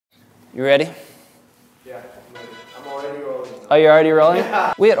You ready? Yeah, I'm ready. I'm already rolling. Oh, you're already rolling?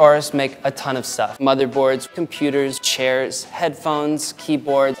 Yeah. We at Aorus make a ton of stuff. Motherboards, computers, chairs, headphones,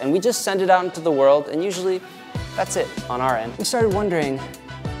 keyboards, and we just send it out into the world, and usually that's it on our end. We started wondering,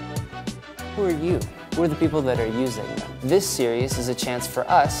 who are you? Who are the people that are using them? This series is a chance for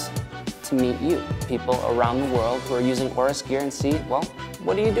us to meet you, people around the world who are using Aorus gear and see, well,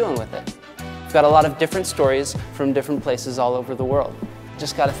 what are you doing with it? We've got a lot of different stories from different places all over the world.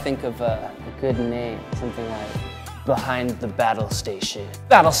 Just gotta think of a good name, something like Behind the Battle Station.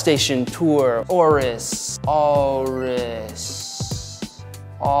 Battle Station Tour, Aorus, All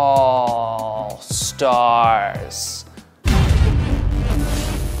Stars.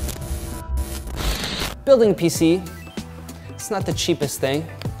 Building a PC, it's not the cheapest thing.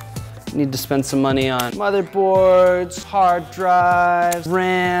 You need to spend some money on motherboards, hard drives,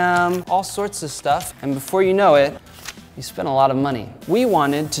 RAM, all sorts of stuff. And before you know it, you spend a lot of money. We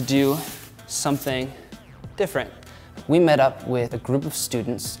wanted to do something different. We met up with a group of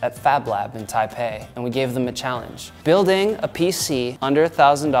students at Fab Lab in Taipei, and we gave them a challenge. Building a PC under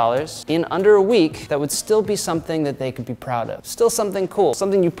 $1,000 in under a week that would still be something that they could be proud of. Still something cool,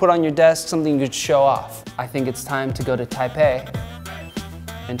 something you put on your desk, something you could show off. I think it's time to go to Taipei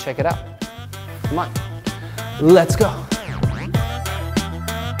and check it out. Come on, let's go.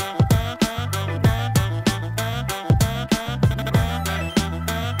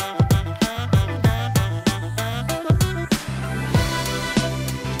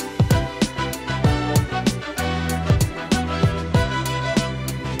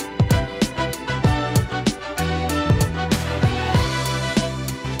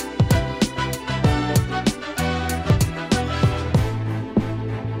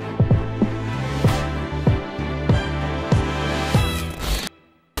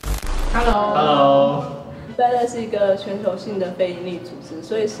 Hello。Fab Lab 是一个全球性的非营利组织，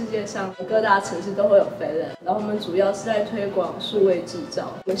所以世界上各大城市都会有 Fab Lab。然后我们主要是在推广数位制造，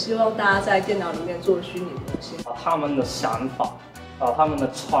我们希望大家在电脑里面做虚拟模型，把他们的想法、把他们的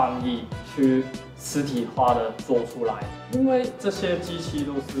创意去实体化的做出来。因为这些机器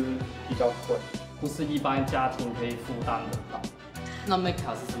都是比较贵，不是一般家庭可以负担得到。那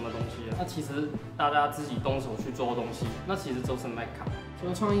Mecha 是什么东西啊？那其实大家自己动手去做东西，那其实就是 Mecha。除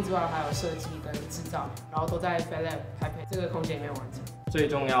了创意之外，还有设计跟制造，然后都在 Fab Lab 台北这个空间里面完成。最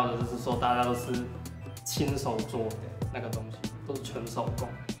重要的就是说，大家都是亲手做的那个东西，都是纯手工。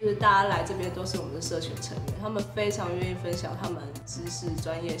就是大家来这边都是我们的社群成员，他们非常愿意分享他们知识、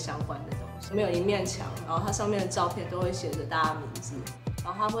专业相关的东西。我们有一面墙，然后它上面的照片都会写着大家名字，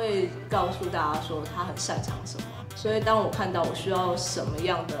然后他会告诉大家说他很擅长什么。所以当我看到我需要什么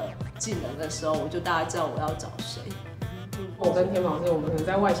样的技能的时候，我就大概知道我要找谁。我跟天宝是我们可能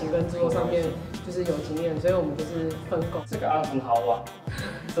在外形跟制作上面就是有经验，所以我们就是分工。这个案很好玩，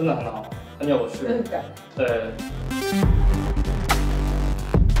真的很好，很有趣。对。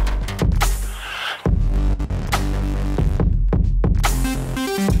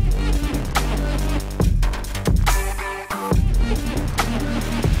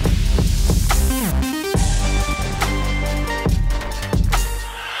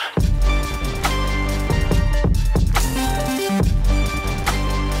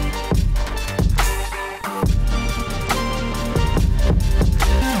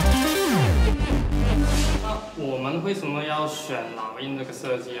为什么要选老鹰这个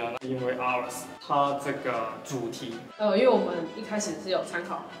设计呢？因为 Aorus 它这个主题，因为我们一开始是有参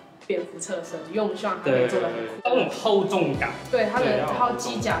考蝙蝠车的设计，因为我们希望它可以做得很酷，那种厚重感，对它的靠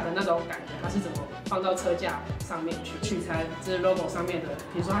机甲的那种感觉，它是怎么放到车架上面去取材这 logo 上面的，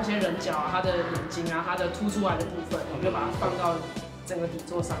比如说它一些人脚啊、它的眼睛啊、它的凸出来的部分，我们就把它放到整个底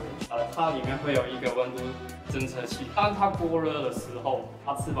座上面去。它里面会有一个温度侦测器，当它过热的时候，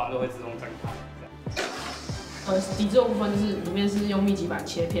它翅膀就会自动睁开。底座部分就是里面是用密集板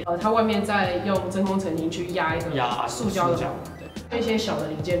切片，它外面再用真空成型去压一个塑胶的网，对，一些小的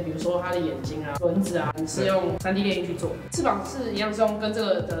零件，比如说它的眼睛啊、轮子啊，是用3D 列印去做。翅膀是一样是用跟这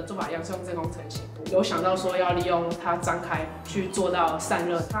个的做法一样，是用真空成型。有想到说要利用它张开去做到散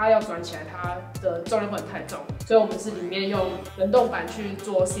热，它要转起来，它的重量不能太重，所以我们是里面用冷冻板去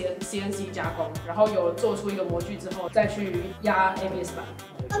做 CNC 加工，然后有做出一个模具之后，再去压 ABS 板。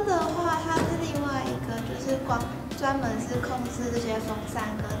它的话，它是另外一个，就是专门是控制这些风扇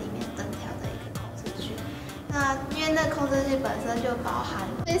跟里面灯条的一个控制区。那因为那控制器本身就包含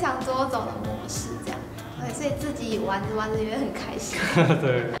非常多种的模式，这样，所以自己玩着也很开心。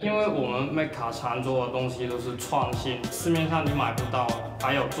对，因为我们 Mecha 常做的东西都是创新，市面上你买不到，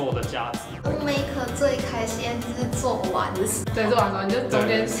还有做的价值。Maker 最开心就是做完的时候，对，做完之后你就中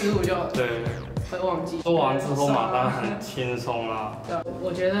间失误就对。会忘记。做完之后马上很轻松啦。对，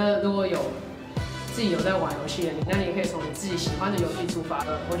我觉得如果自己有在玩游戏的，那你也可以从你自己喜欢的游戏出发。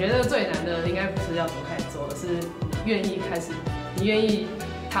我觉得最难的应该不是要怎么开始做，而是你愿意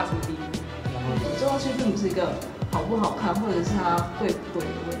踏出第一步。做东西并不是一个好不好看，或者是它贵不贵的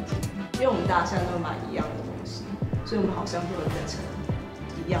问题，因为我们大家现在都买一样的东西，所以我们好像不能变成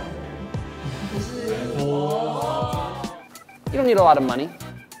一样的人。可是You don't need a lot of money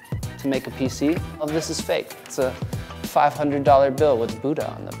to make a PC. All of this is fake. It's a $500 bill with Buddha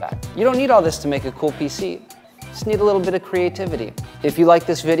on the back. You don't need all this to make a cool PC. You just need a little bit of creativity. If you like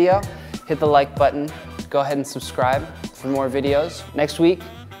this video, hit the like button. Go ahead and subscribe for more videos. Next week,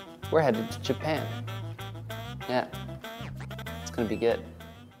 we're headed to Japan. Yeah, it's gonna be good.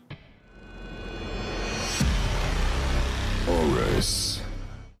 Aorus.